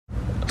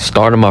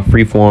Starting my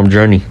freeform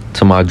journey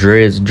to my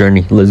dreads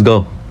journey. Let's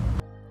go.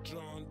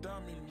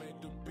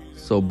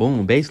 So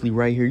boom, basically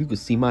right here you can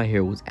see my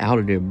hair was out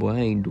of there, boy. I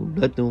ain't do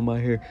nothing with my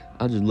hair.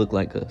 I just look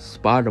like a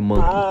spider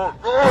monkey.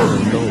 I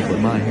don't know,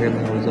 but my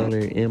hairline was out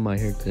there and my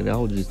haircut. I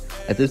was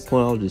just, at this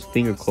point I was just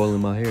finger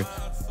coiling my hair.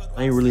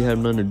 I ain't really have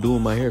nothing to do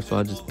with my hair, so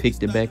I just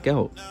picked it back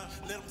out.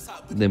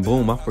 Then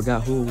boom, I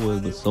forgot who it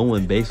was, but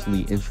someone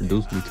basically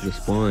introduced me to the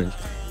sponge.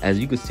 As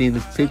you can see in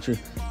this picture,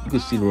 you can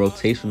see the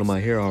rotation of my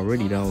hair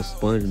already that I was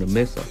sponging the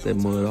mess off that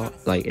mud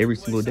like every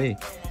single day.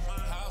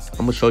 I'm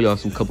gonna show y'all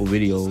some couple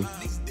videos.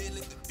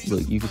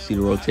 Look, you can see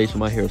the rotation.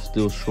 My hair is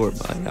still short,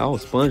 but I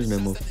was sponging that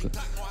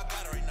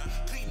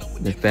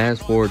motherfucker. Then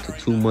fast forward to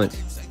 2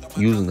 months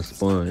using the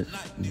sponge.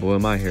 Boy,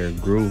 my hair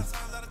grew.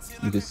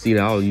 You can see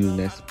that I was using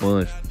that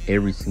sponge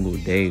every single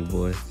day,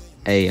 boy.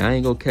 Hey, I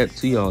ain't gonna cap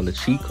to y'all. The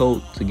cheat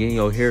code to getting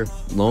your hair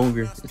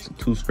longer, it's a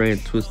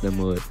 2-strand twist that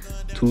mud.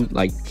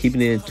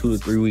 Keeping it in 2 to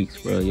 3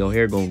 weeks, bro. Your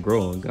hair gonna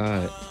grow on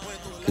God.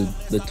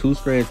 Cause the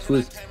 2-strand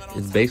twist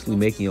is basically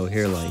making your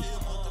hair like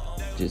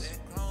just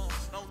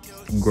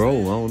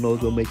grow. I don't know,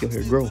 it's gonna make your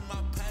hair grow.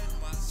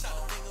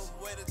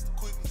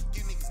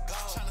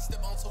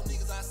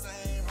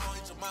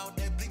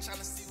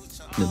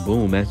 And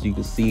boom, as you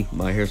can see,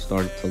 my hair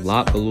started to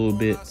lock a little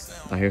bit.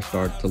 My hair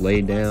started to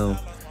lay down.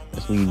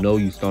 That's when you know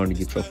you're starting to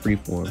get your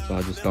freeform. So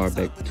I just started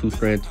back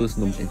 2-strand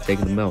twisting them and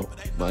taking them out.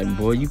 But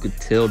boy, you could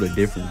tell the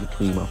difference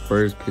between my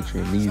first picture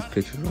and these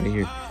pictures right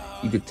here.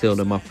 You could tell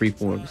that my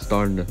freeform is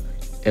starting to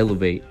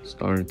elevate,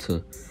 starting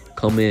to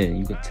come in.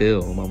 You could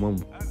tell on my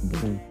mama.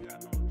 Boom.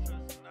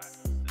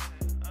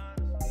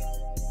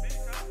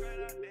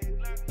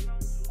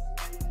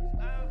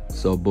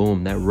 So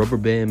boom, that rubber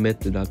band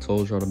method I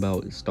told y'all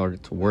about, it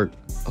started to work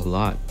a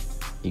lot.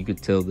 You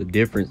could tell the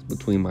difference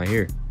between my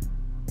hair.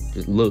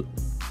 Just look.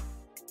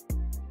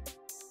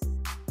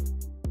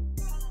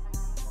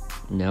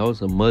 Now it's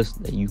a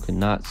must that you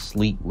cannot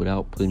sleep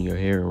without putting your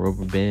hair in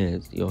rubber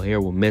bands. Your hair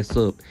will mess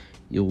up.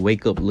 You'll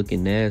wake up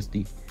looking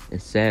nasty and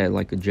sad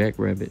like a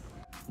jackrabbit.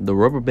 The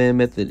rubber band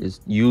method is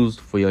used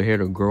for your hair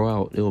to grow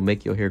out. It will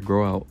make your hair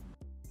grow out.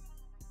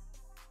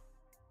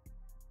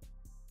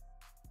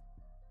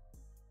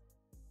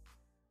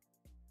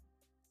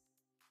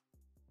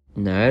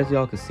 Now, as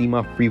y'all can see,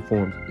 my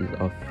freeform is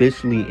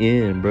officially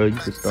in, bro. You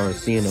can start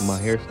seeing that my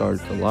hair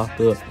started to lock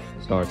up,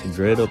 started to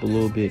dread up a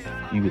little bit.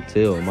 You could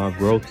tell my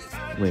growth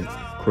went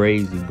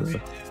crazy, bro.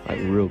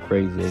 Like real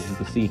crazy, as you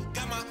can see.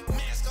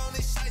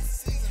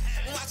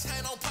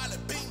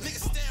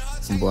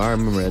 Boy, I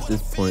remember at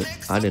this point,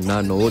 I did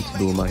not know what to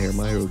do with my hair.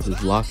 My hair was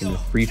just locking and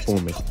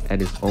freeforming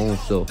at its own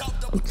self.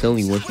 I'm telling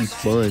you, once you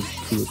sponge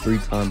 2 or 3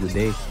 times a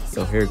day,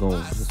 your hair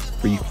gonna just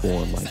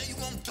freeform like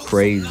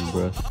crazy,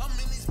 bro.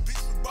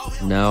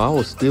 Now, I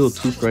was still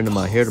 2-stranding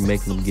my hair to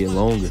make them get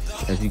longer.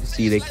 As you can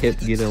see, they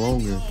kept getting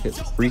longer and kept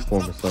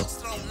freeforming. So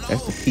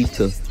that's the key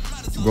to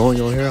growing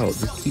your hair out.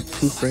 Just keep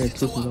 2-strand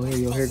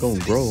twisting your hair gonna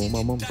grow on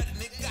my mama.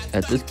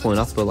 At this point,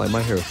 I felt like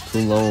my hair was too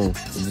long and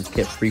just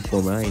kept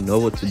freeforming. I didn't know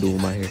what to do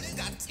with my hair.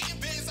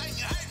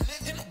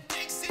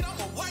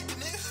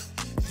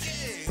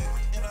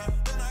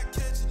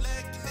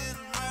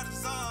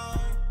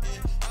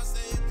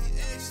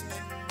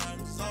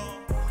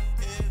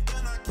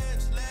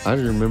 I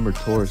just remember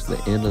towards the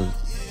end of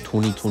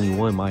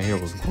 2021, my hair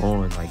was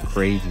growing like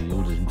crazy. It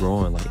was just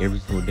growing like every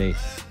single day.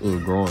 It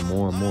was growing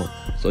more and more.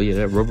 So yeah,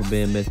 that rubber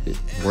band method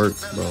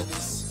works, bro.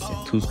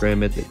 That 2-strand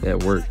method,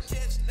 that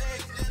works.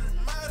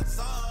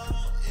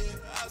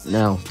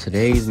 Now,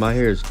 my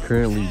hair is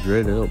currently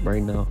dreaded up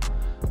right now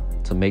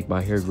to make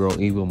my hair grow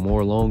even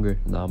more longer.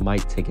 Now, I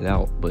might take it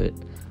out, but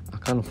I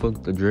kind of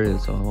fucked the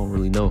dreads, so I don't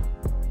really know.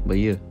 But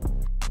yeah.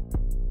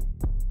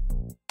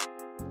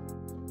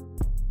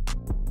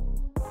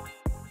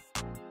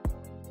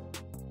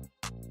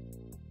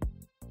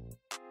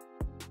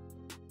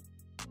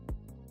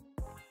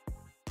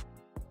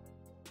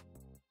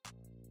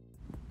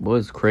 Boy,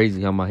 it's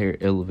crazy how my hair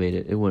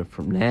elevated. It went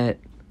from that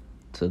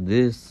to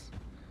this,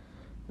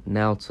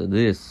 now to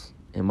this,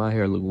 and my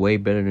hair look way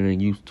better than it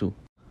used to.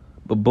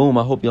 But boom,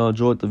 I hope y'all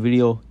enjoyed the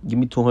video. Give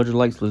me 200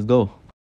 likes. Let's go.